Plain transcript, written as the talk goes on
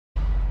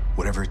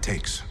whatever it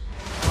takes.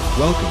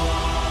 Welcome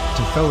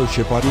to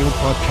Fellowship Audio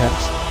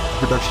Podcast, a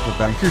production of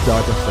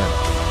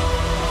Banker.fm.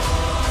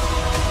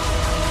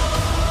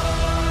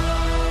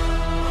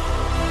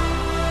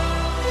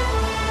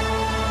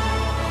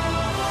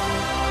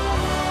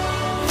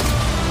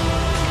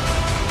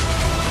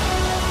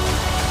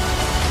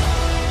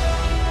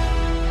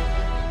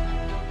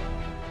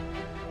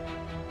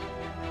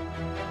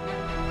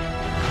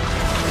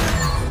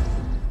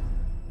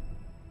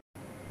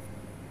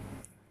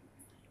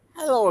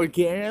 Hello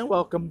again,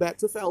 welcome back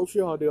to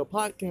Fellowship Audio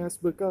Podcast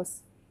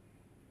because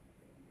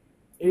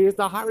it is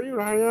the Hari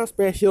Raya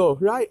special,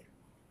 right?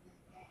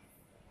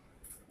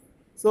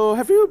 So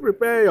have you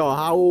prepared your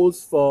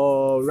house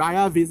for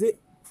Raya visit?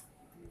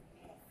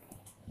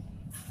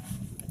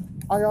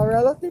 Are your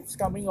relatives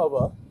coming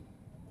over?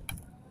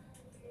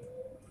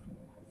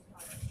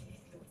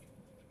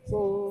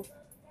 So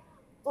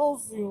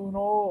those you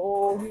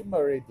know him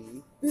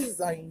already. This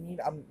is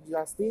I'm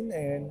Justin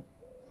and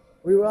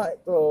we would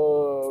like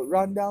to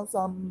run down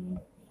some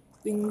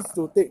things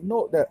to take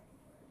note that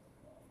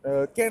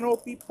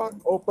Canopy Park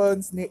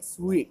opens next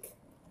week.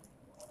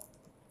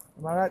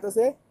 Am I right to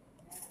say?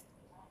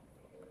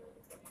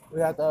 We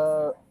have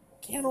the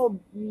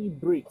Canopy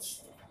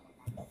Bridge.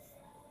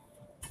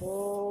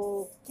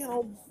 So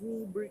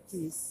Canopy Bridge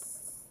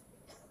is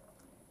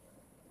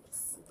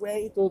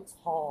way too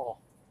tall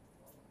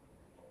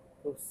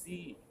to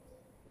see.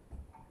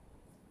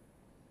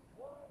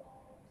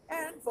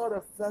 And for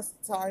the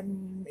first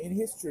time in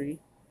history,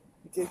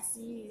 you can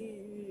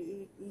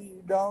see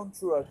down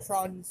through a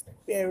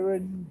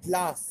transparent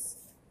glass.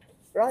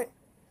 Right?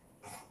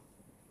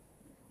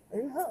 Have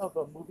you heard of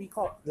a movie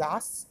called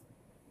Glass?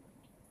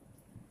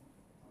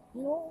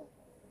 You know,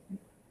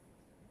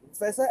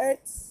 Professor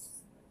X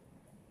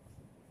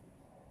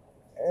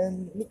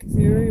and Nick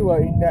Fury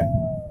were in that.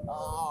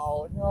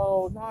 Oh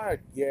no, not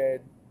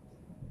again.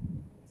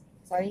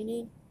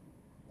 Tiny.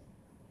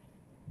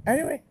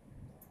 Anyway,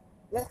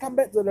 let's come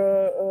back to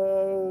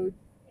the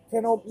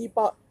Canopy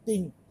Park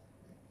thing.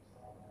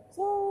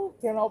 So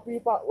Canopy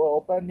Park will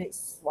open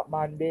next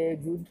Monday,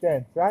 June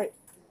 10th, right?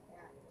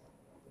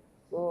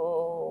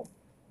 So,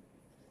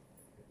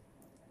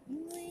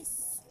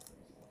 nice.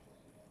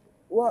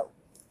 What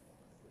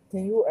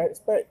can you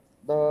expect?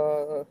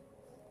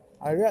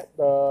 I read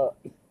the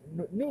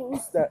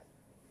news that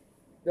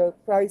the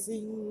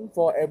pricing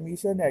for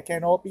admission at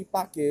Canopy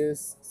Park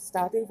is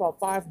starting from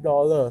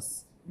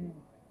 $5.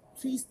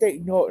 Please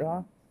take note,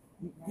 huh?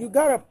 You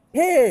gotta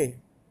pay.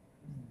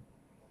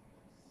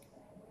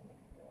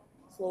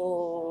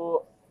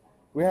 So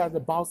we have the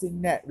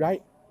bouncing net,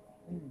 right?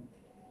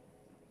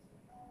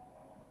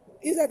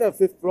 It's at the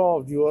 5th floor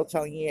of Jewel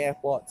Changi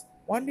Airport.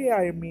 One day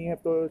I may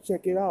have to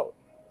check it out.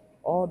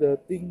 All the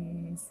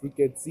things we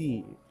can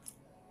see.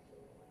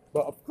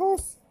 But of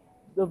course,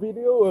 the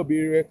video will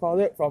be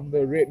recorded from the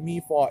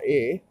Redmi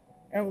 4A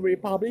and will be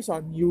published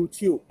on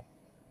YouTube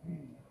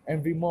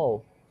and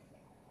Vimeo.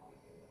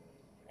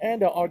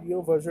 And the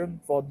audio version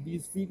for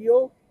this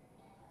video,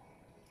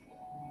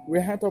 we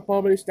have to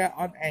publish that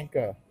on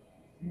Anchor.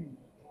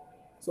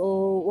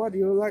 So what do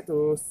you like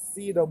to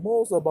see the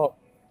most about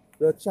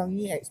the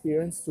Changi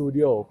Experience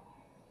Studio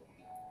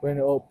when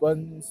it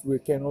opens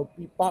with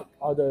Canopy Park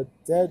on the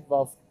 10th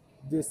of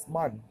this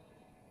month?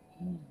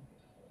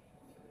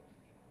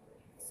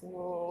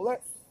 So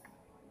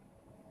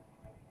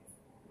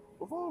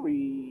before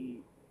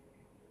we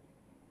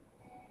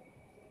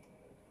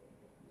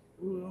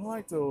would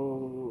like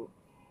to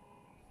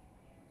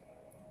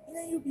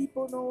let you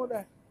people know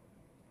that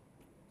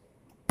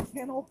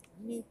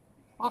Canopy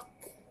Park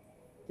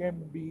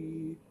can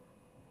be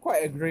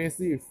quite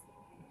aggressive.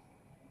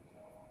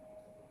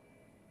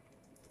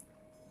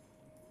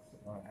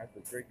 I have to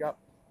drink up.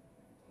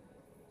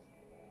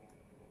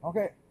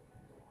 Okay.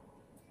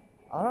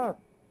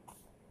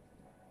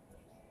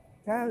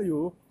 Tell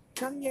you,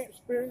 Changi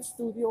Experience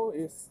Studio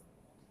is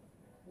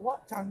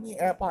what Changi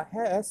Airport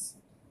has.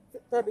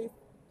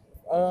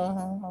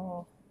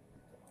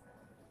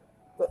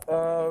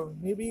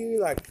 Maybe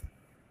like,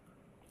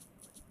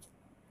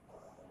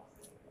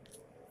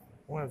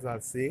 what does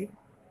that say?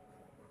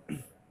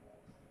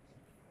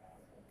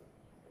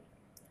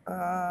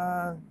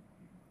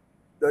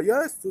 The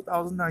year is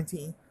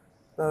 2019.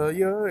 The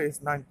year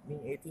is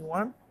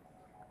 1981.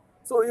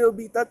 So it'll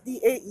be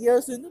 38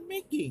 years in the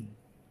making.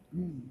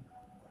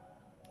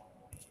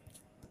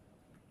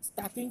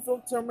 Starting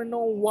from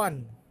Terminal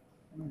 1.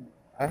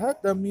 I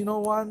heard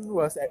Terminal 1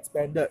 was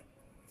expanded.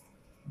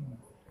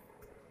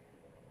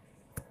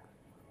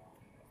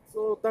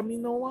 So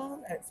Terminal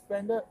 1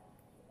 expanded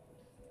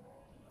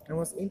and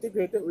was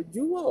integrated with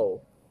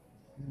Jewel.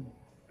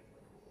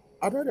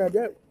 Other than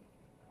that,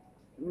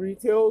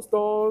 retail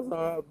stores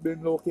have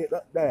been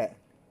located there.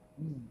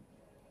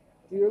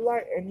 Do you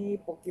like any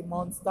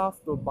Pokemon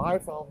stuff to buy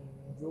from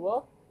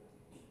Jewel?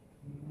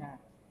 Nah.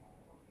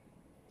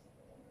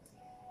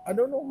 I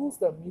don't know who's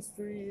the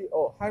mystery.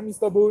 Oh, hi,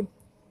 Mr. Boone.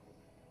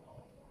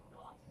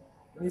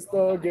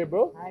 Mr.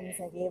 Gabriel? Hi,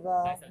 Mr.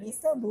 Gabriel.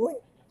 Mr. Boone?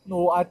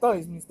 No, I thought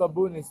it's Mr.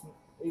 Boone.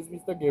 It's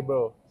Mr.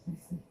 Gabriel.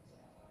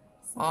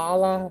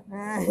 Salah.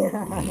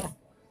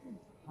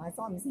 I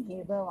thought Mr.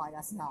 Gabriel was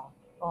just now.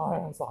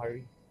 Oh, I'm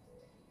sorry.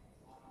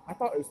 I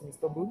thought it was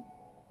Mr. Boone.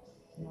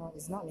 No,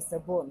 it's not Mr.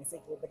 Boone, Mr.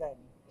 Gabriel.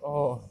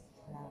 Oh,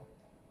 Yeah.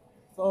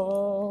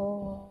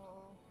 so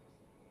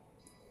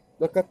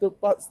the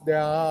Ketupats, they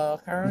are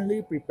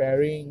currently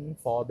preparing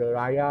for the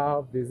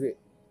Raya visit.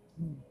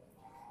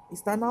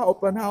 Istana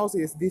Open House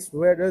is this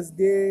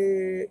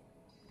Wednesday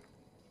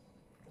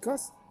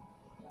because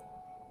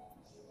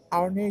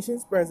our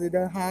nation's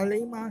president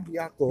Halimah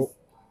Yacob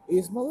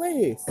is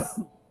Malays.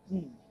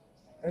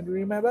 And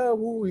remember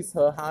who is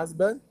her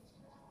husband?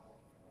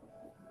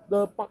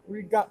 The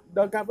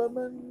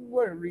government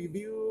will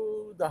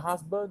review the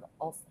husband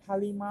of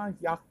Halimah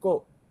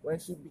Yacob when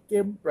she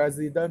became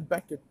president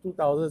back in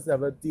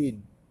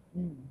 2017.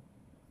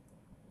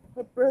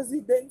 Her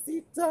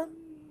presidency term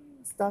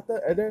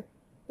started and then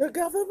the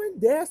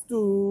government dares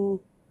to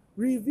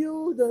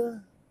review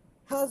the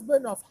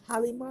husband of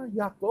Halimah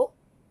Yacob.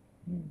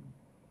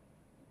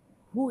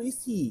 Who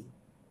is he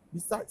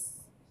besides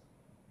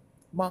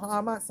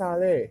Muhammad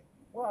Saleh?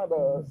 What are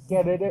the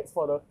candidates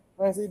for the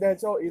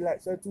presidential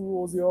election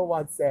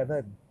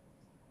 2017?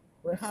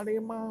 When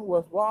Halimah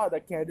was one of the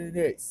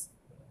candidates.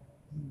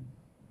 Can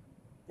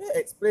you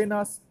explain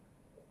us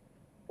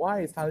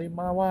why is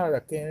Halimah one of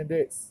the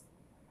candidates?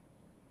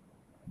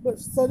 But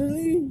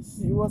suddenly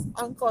she was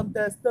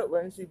uncontested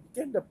when she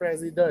became the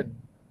president.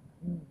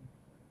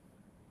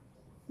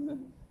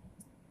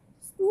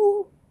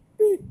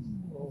 Stupid.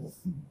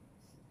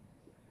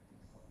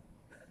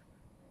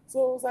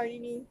 So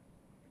Saini,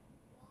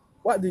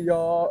 what did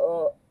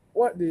for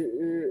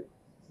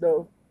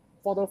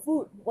the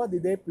food? What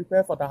did they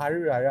prepare for the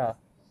Hari Raya?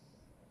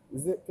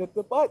 Is it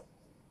ketupat?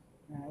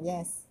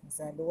 Yes, it's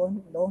a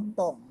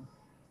lontong.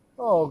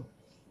 Oh,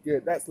 yeah,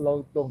 that's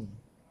lontong.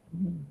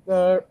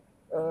 The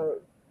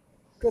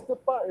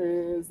ketupat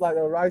is like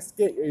a rice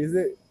cake, is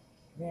it?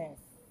 Yes,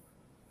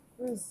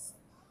 It's,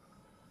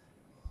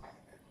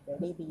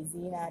 very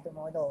busy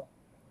tomorrow.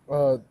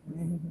 and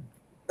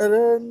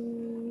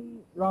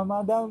then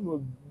Ramadan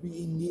will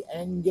be in the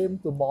end game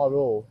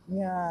tomorrow.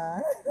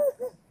 Yeah.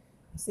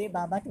 Say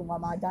Baba to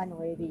Ramadan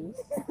already.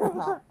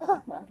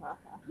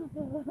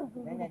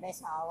 Then the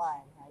next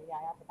hour, hari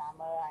raya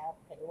pertama, raya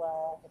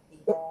kedua,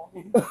 ketiga.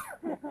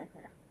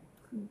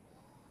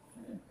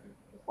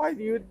 Why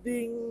do you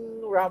think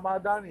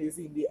Ramadan is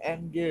in the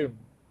end game?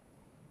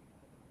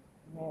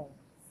 Yeah.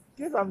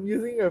 Because I'm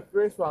using a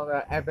phrase from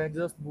the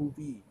Avengers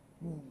movie.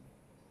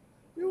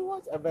 You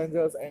watch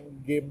Avengers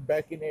Endgame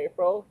back in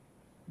April?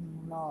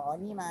 No,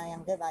 only my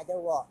younger brother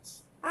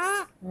watch.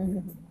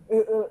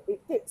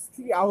 It takes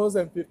 3 hours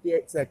and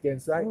 58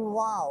 seconds, right?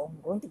 Wow,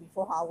 going to be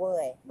 4 hours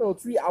eh. No,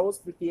 3 hours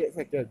 58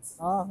 seconds.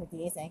 Oh,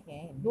 58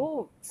 seconds.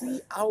 No,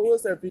 3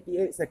 hours and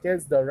 58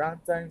 seconds the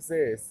runtime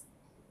says.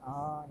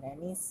 Oh, that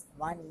means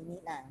 1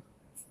 minute lah.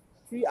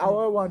 3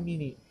 hours, 1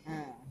 minute.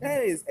 Ah.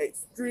 That is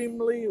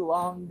extremely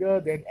longer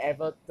than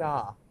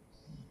Avatar.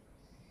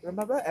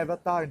 Remember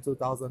Avatar in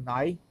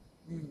 2009?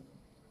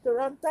 The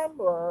runtime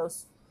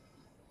was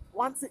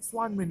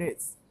 161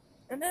 minutes.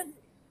 And then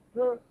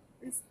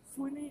it's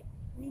 20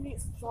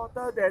 minutes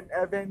shorter than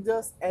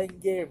Avengers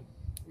Endgame.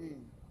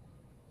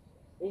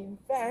 In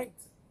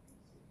fact,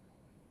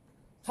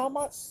 how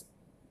much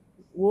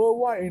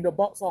worldwide in the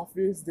box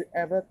office the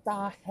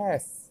Avatar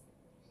has?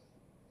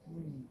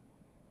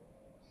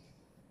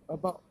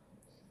 About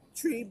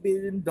 $3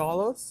 billion.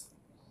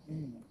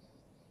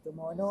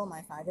 Tomorrow,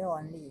 my father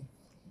only.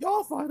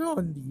 Your father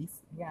on leave?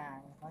 Yeah,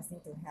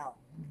 asking to help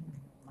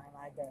my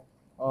mother.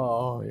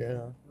 Oh,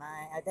 yeah.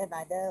 My other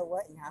brother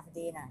work in half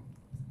day lah.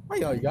 Why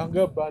your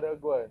younger brother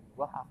go and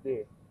what half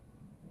day?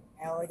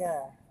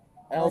 Elder.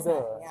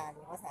 Elder? Yeah,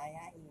 because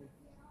saya Eid.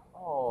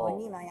 Oh.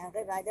 Only my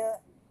younger brother,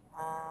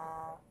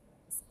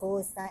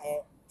 school start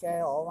at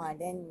 12 or 1,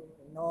 then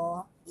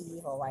no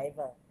Eve or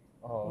whatever.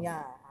 Oh.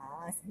 Yeah,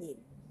 I asked him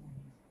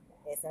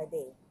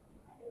yesterday.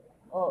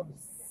 Oh,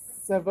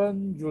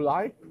 7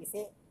 July? He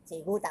said,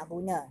 cikgu tak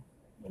guna.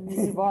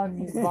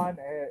 Nizvan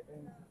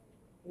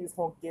is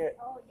Hokkien.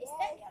 Oh, is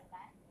that your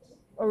lunch?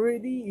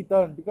 Already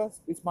eaten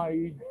because it's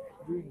my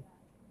drink.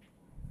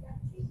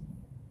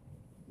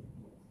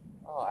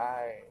 Oh,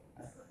 I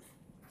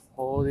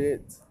hold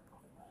it.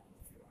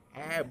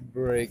 Air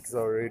breaks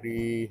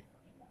already.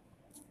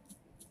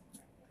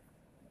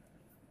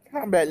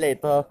 Come back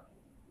later.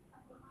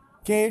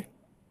 Okay?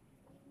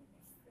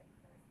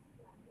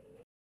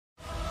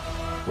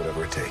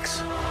 Whatever it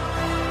takes.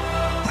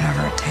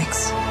 Whatever it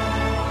takes.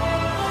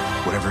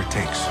 Whatever it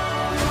takes.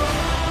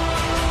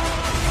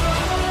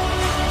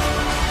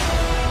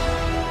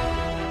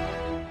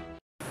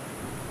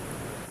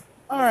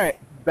 Alright,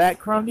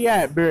 back from the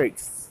ad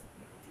breaks.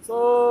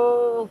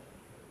 So,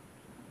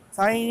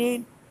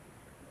 signing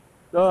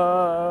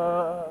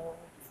the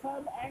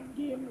Trump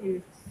Endgame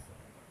is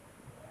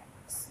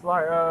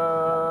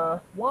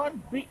like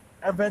one big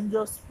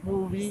Avengers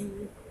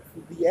movie to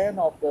the end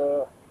of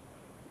the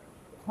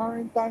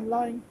current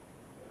timeline.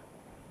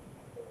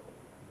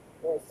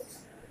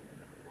 Yes.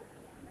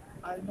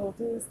 I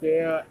noticed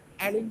they're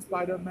adding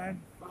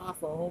Spider-Man Far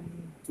From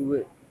Home to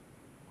it.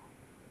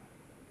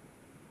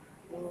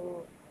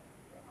 So,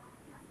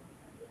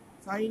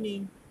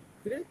 signing,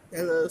 could they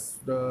tell us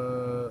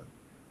the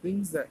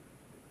things that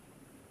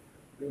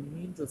they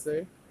mean to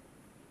say?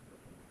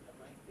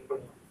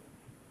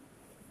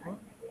 Huh?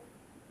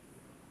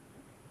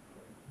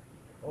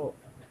 Oh.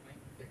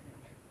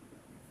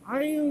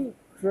 Are you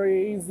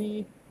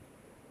crazy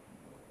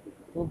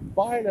to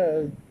buy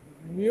the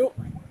milk?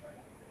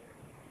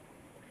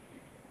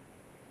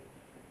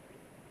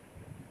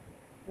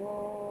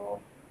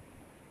 Well,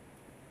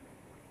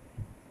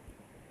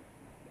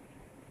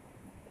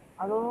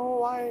 I don't know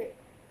why.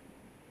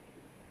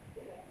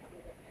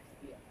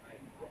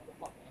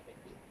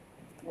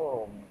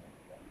 Oh.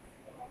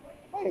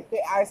 Why take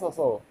ice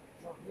also?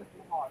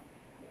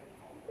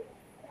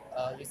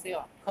 You say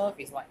what? Perth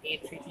is what?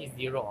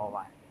 A330 or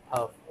what?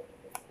 Perth.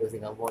 The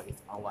Singapore is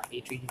on what?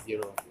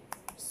 A330.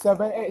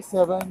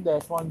 787-10.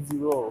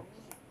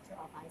 这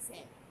好白色，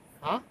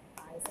 Huh?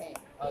 白色。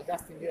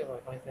 That's India or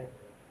Pakistan?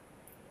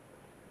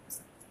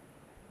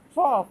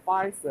 For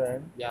 5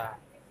 cents. Yeah.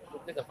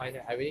 That's the 5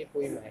 cent. I really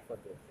put in my effort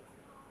to.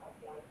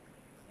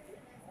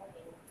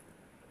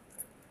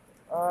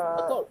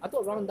 I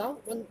thought round down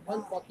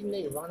 114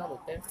 then you round down to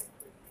 10.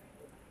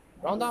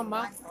 Round down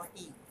ma?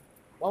 140.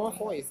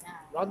 114 is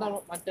round down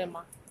 110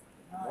 ma?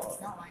 No, it's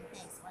not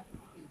 110, it's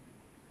 150.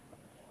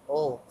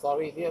 Oh,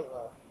 sorry. Dear,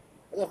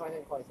 I don't 5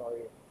 cent coin,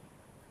 sorry.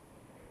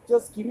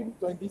 Just give him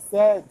 20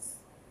 cents.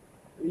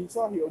 He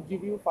saw he'll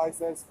give you 5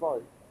 cents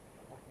coin.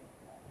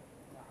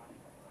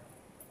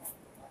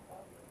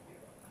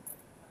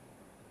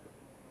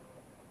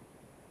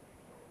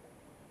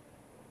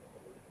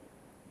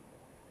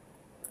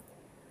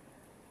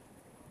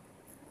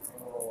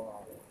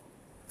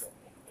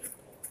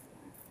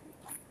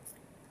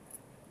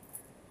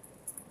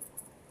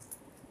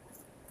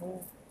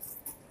 Oh.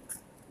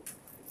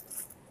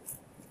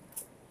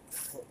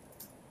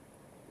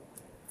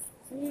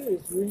 See,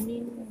 it's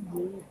raining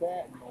really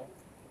bad, man.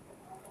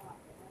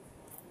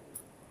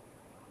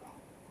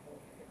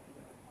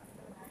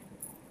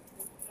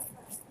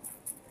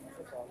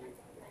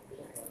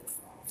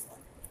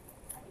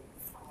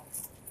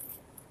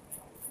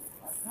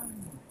 I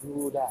can't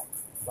do that.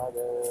 But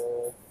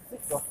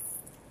six of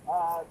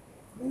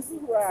this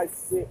is where I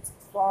sit.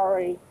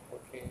 Sorry.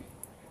 Okay.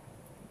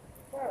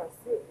 Where I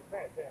sit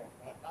back there.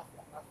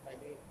 Last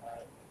Friday,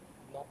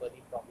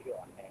 nobody brought you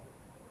a hair.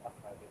 Last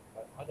Friday.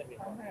 But how did we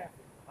know? I have.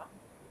 Huh?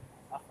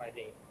 Last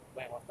Friday,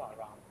 when I was not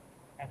around.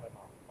 Have or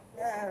not?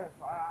 Yeah,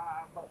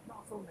 but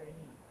not so many.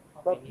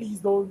 Not But many. please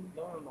don't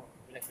No.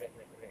 Relax.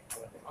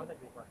 How did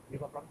we know? You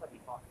got prompted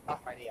before.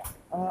 Last Friday,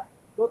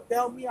 don't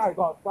tell me I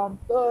got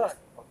prompted.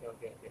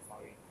 Okay,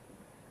 sorry.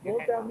 You Don't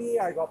had- tell me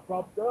I got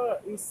prompted.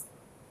 It's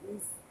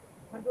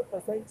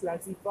 100%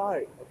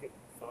 classified. Okay,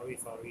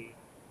 sorry.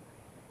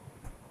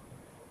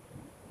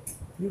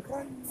 You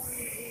can't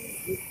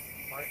Sorry.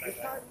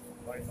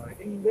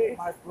 invade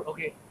my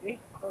Okay.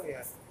 Sorry.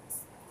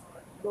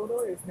 don't know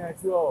it's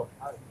natural.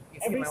 You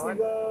see Every my one?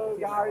 single You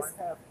see my guys one?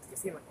 have. You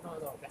see my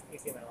no. You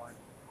see my one.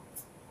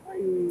 Why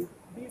you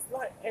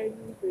dislike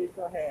any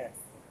facial hair?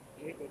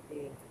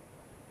 Irritating.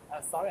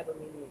 Sorry, I don't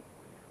mean it.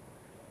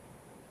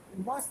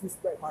 You must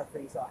respect my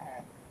facial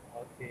hair.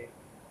 Okay.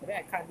 But then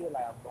I can't do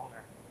like a monk.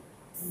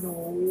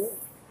 No,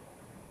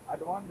 I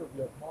don't want to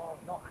be a monk.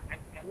 No,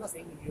 I'm not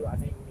saying you. I'm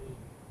saying me.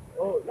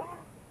 Oh yeah,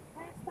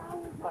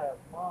 hairstyle is like a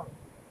monk.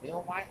 You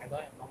know why I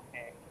don't have long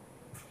hair?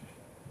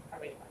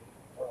 Can't really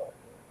like. Oh.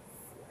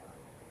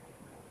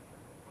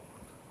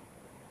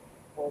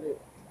 Hold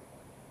it.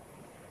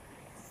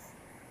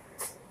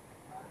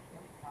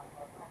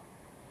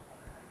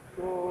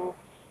 So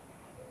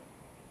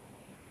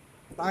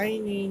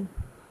tiny.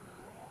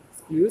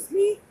 Excuse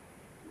me?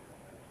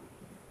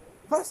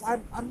 Cause I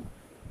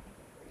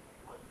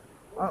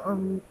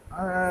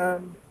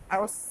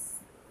was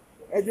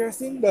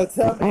addressing the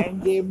term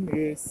Endgame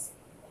is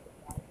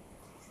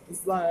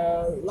it's like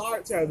a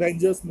large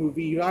Avengers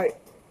movie, right?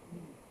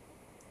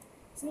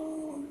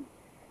 So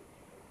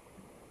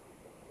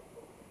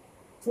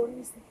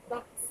Tony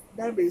Stark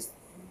slammed his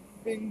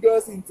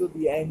fingers into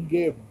the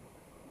Endgame.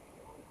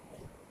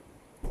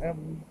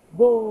 And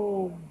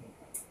boom!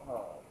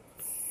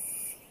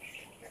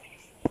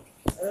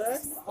 And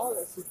then all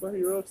the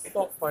superheroes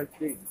stop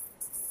fighting.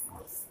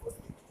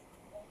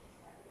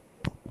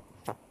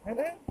 And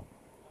then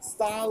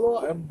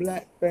Star-Lord and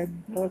Black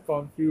Panther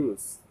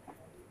confused.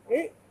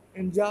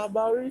 And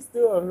Jabari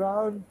still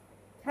around.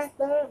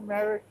 Captain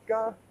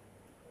America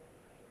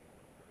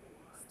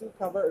still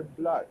covered in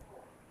blood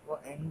for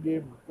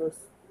Endgame because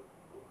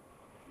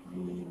he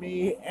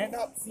may end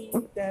up seeing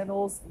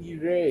Thanos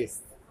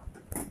erased.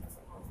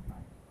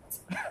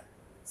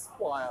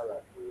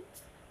 Spoiler.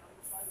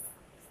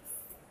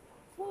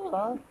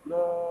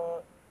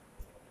 The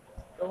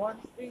one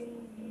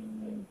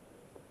thing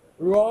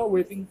we're all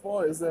waiting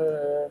for is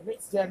a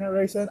next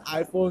generation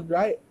iPhone,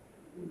 right?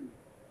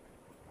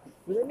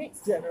 With the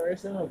next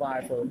generation of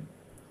iPhone,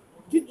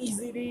 you can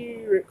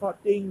easily record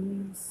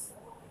things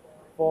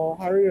for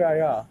Hari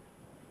Raya.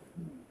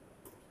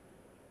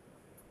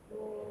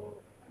 So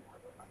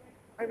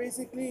I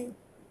basically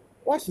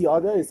what she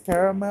ordered is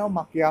caramel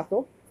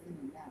macchiato.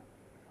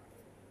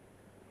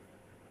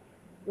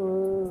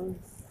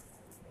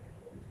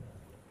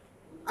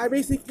 I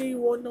basically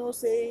want to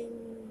saying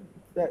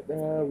that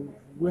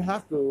we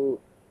have to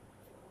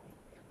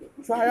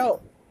try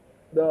out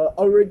the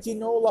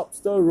original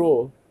lobster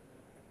roll.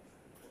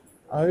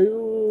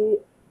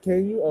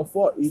 Can you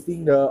afford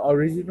eating the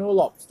original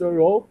lobster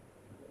roll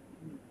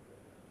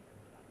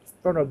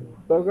from the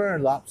Burger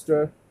and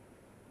Lobster?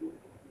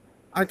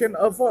 I can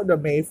afford the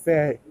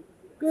Mayfair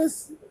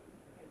because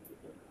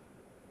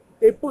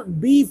they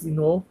put beef, you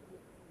know.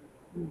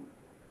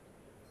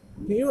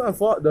 Can you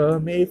afford the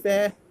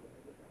Mayfair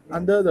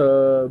under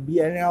the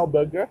B&L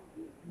burger?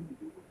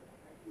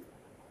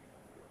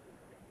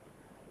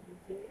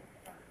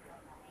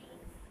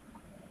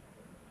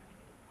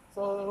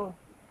 So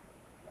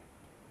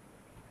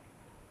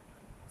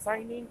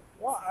signing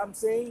what I'm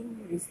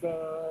saying is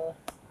the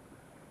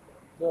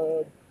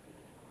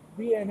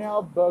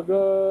B&L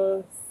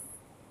burgers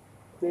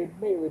they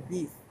made with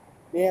beef.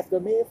 They have the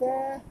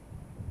Mayfair.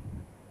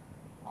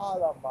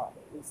 Alamak,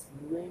 it's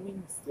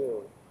raining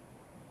still.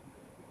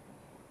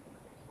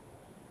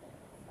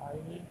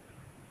 Signing.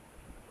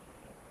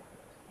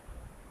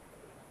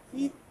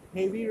 See,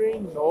 heavy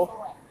rain, no?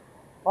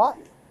 What?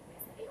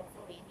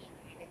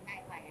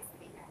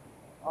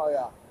 Oh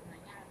yeah. I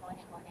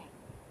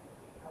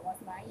was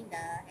buying the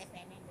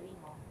F&N Green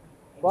Mall.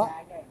 What?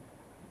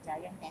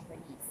 Giant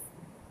Japanese.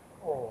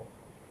 Oh.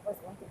 Was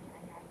going to be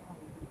another one.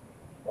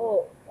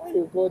 Oh, why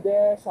you go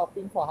there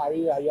shopping for Hari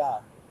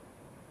Raya?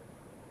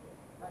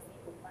 Was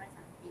need to buy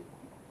something.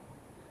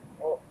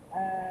 Oh,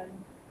 and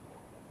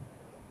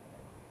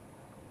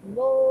you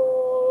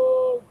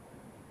know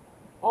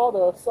all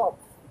the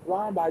shops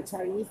run by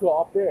Chinese will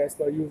operate as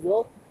per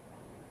usual.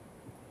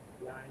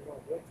 Yeah, I know.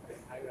 What's the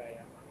Hari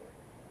Raya?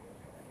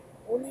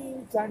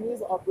 Only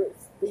Chinese operate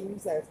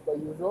things as per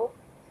usual.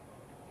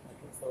 I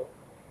think so.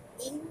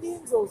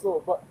 Indians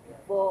also, but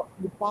for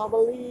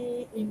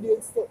Deepavali,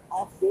 Indians take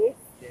off days.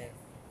 Yes.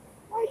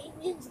 Why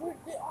Indians would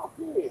take off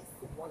days?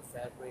 We want to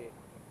celebrate. We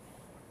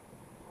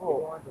Oh,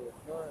 want to.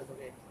 No, it's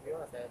okay. We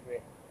want to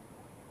celebrate.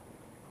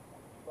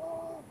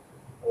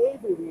 hey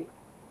baby.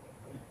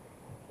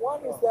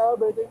 One is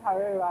celebrating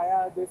Hari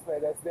Raya this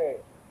Wednesday.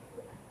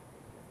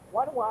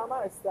 One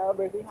Wama is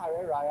celebrating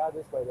Hari Raya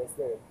this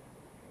Wednesday.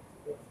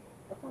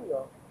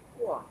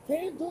 Wow.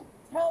 Can you do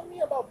tell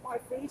me about my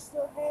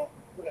facial hair?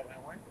 Look at my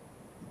one.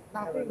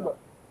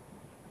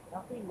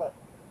 Nothing but.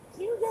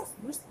 Can you just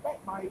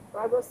respect my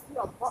privacy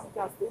of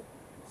podcasting?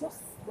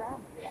 Just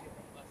ram it.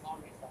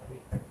 Sorry.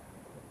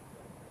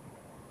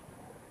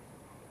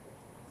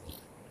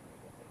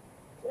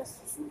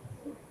 Just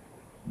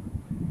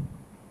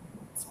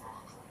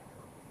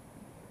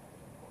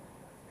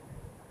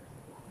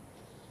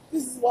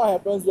this is what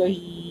happens when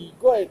he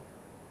go and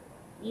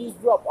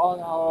eavesdrop on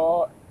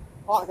our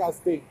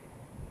podcasting.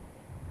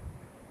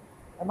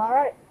 Am I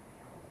right?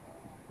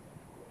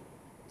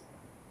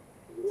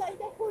 Like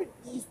that go and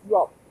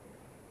eavesdrop.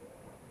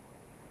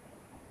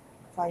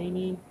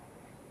 Tiny.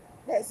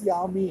 That's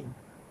Yao Ming.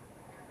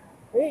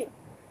 Hey.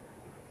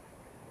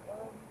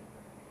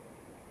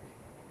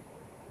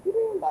 You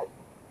know, like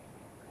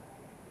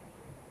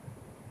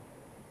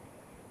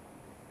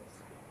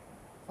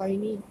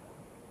Tiny.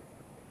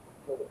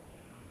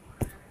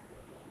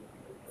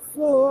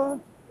 So,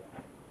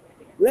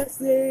 let's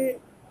say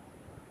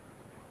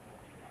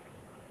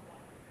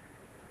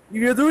if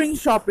you're doing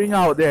shopping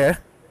out there,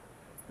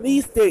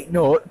 please take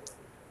note.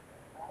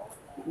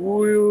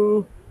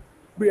 We'll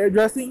be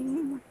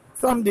addressing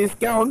some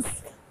discounts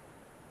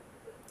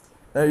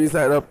that is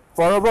at a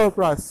affordable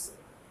price.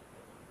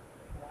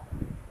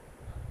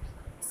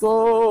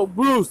 So,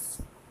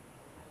 Bruce,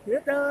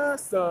 here's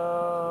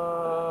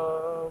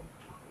the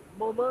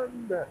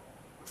moment that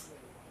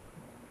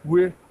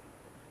we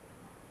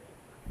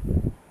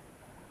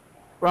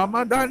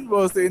Ramadan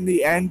was in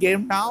the end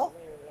game now.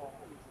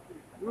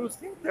 Bruce,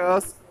 can you tell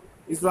us,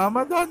 is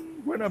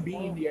Ramadan gonna be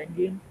in the end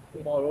game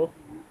tomorrow?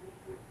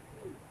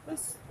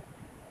 Yes.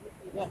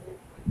 Yeah.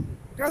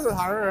 Because of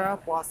Hari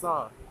Raya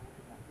Puasa,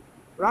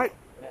 right?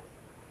 Yeah.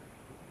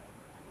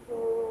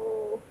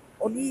 So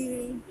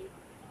only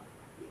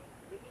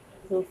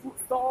the food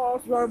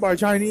stores run by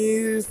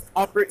Chinese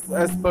operates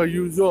as per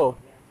usual.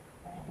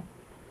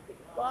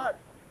 But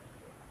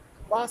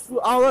fast food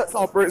outlets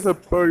operates as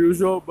per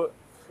usual, but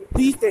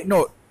please take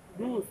note.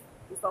 Bruce,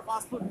 is the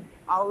fast food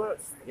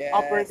outlets Yes.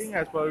 operating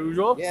as per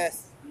usual?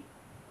 Yes.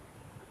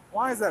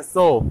 Why is that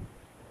so?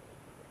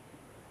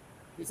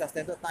 It's a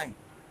standard time.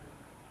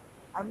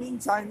 I mean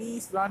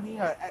Chinese running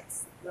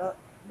the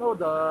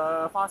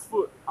fast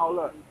food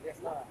outlet. Yes,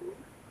 lah.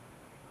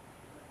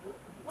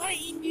 Why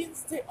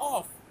Indians take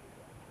off?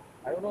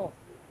 I don't know.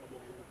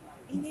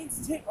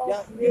 Indians take off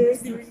Yeah,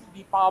 days Indians- during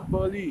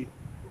Deepavali.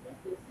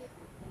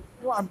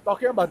 No, I'm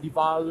talking about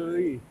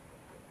Deepavali.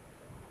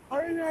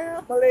 Hari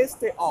Malays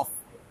take off.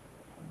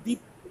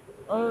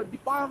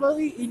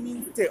 Deepavali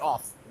Indians take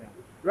off.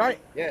 right?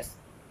 Yes.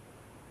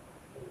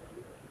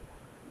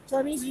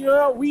 Chinese New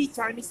Year, we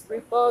Chinese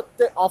people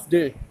take off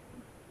day.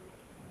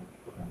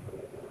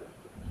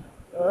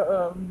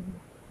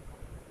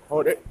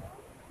 Hold it.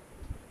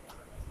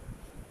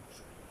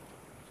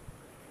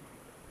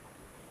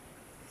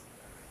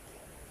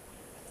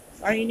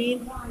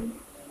 Chinese.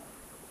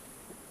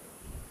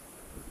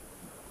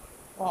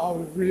 Oh,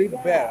 really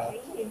bad.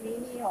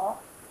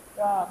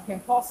 Yeah, can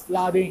cause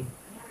flooding.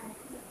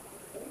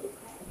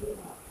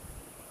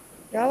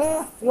 Yeah,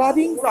 lah,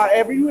 floodings are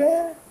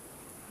everywhere.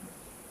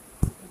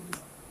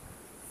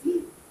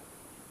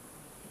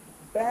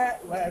 Bad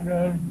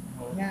weather.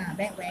 Nha,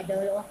 bad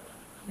weather luôn.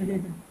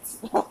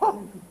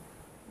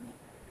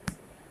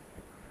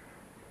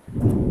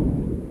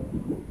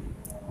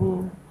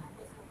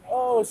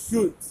 Oh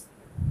shoot.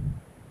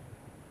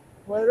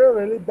 Weather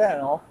really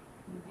bad, no?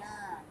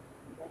 Nha,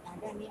 rồi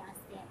ada ni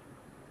asyik.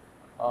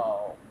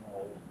 Oh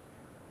no.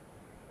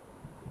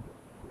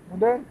 And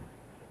then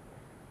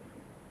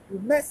the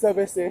next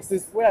services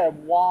is where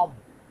I'm warm.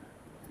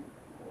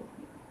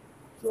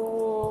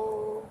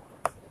 So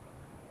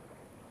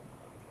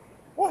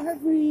what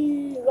have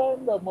we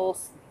learned the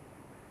most?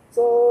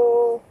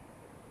 So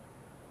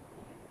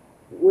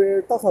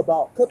we talk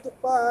about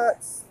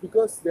ketupats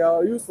because they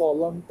are used for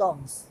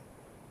lontongs.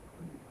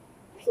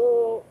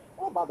 So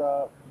what about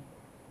the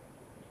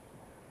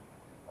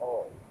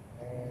oh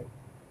man.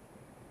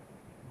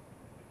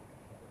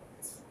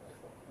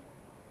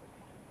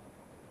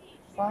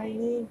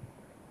 Finally,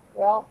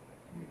 well,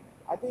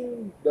 I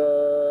think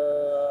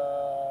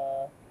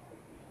the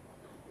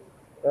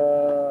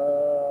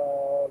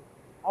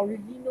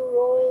original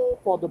roll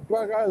for the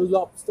black rice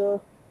lobster,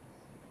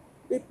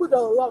 they put the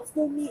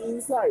lobster meat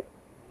inside,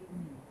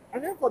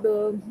 and then for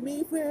the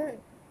Mayfair,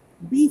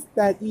 beef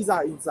patties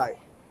are inside.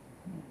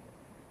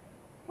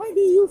 Why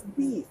they use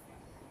beef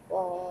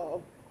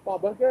for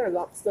burger and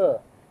lobster?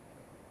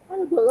 Why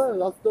the burger and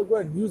lobster go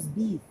and use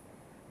beef?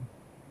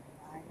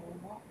 I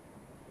don't know.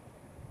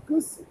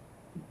 Because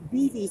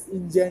beef is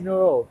in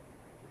general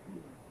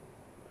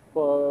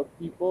for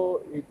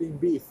people eating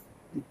beef.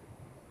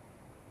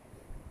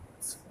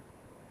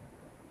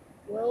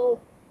 Well,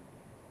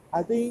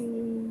 I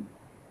think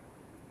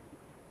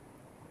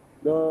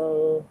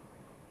the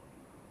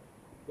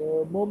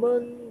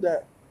moment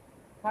that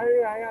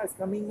Hari Raya is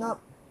coming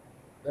up,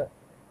 that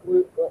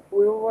we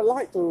would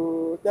like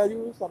to tell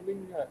you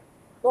something.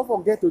 Don't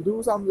forget to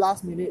do some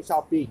last minute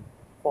shopping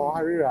for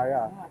Hari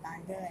Raya. Đúng rồi,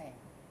 tan chơi.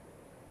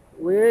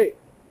 Wait,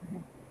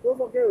 don't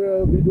forget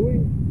we'll be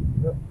doing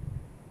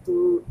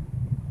to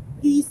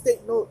please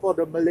take note for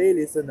the Malay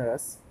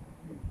listeners.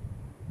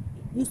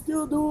 You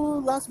still do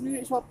last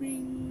minute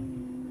shopping?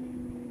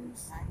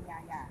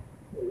 Yeah.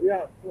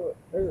 Yeah, so,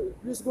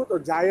 please go to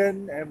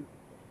Giant and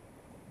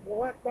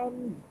what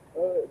time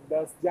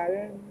does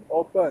Giant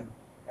open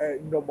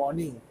in the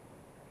morning?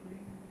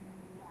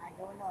 I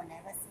don't know,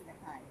 never see the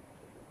time.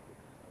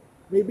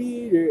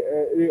 Maybe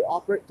they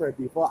operate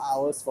 24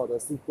 hours for the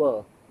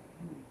super.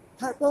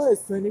 Hyper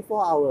is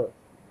 24 hours.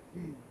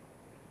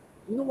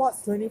 You know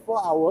what's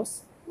 24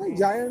 hours? Like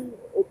Giant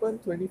open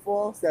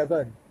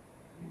 24/7.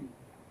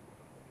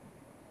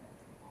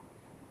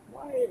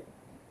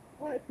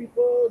 Why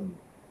people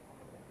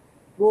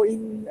go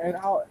in and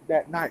out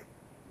that night?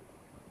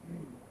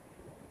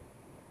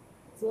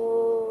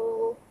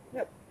 So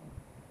yep.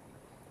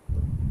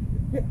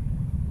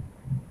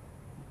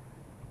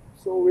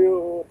 So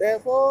we'll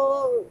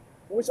therefore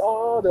wish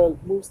all the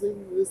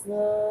Muslim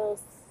listeners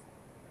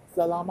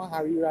Selamat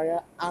Hari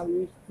Raya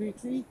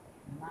Aidilfitri.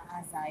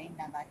 Ma'azain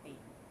dan batin.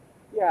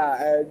 Yeah,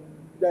 and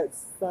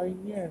that's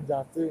Sunny and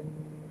Justin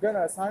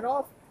gonna sign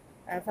off.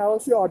 And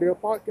Fellowship Audio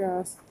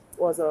Podcast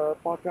was a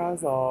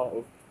podcast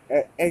of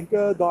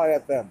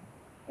Anchor.fm.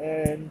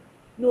 And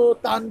no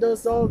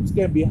thunderstorms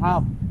can be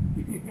harmed.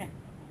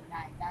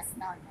 Like, that's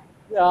not nice.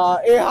 Yeah,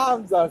 it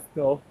harms us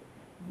though.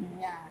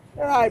 Yeah.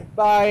 Alright,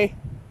 bye.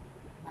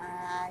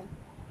 Bye.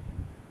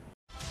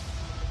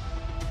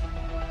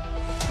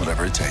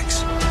 Whatever it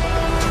takes.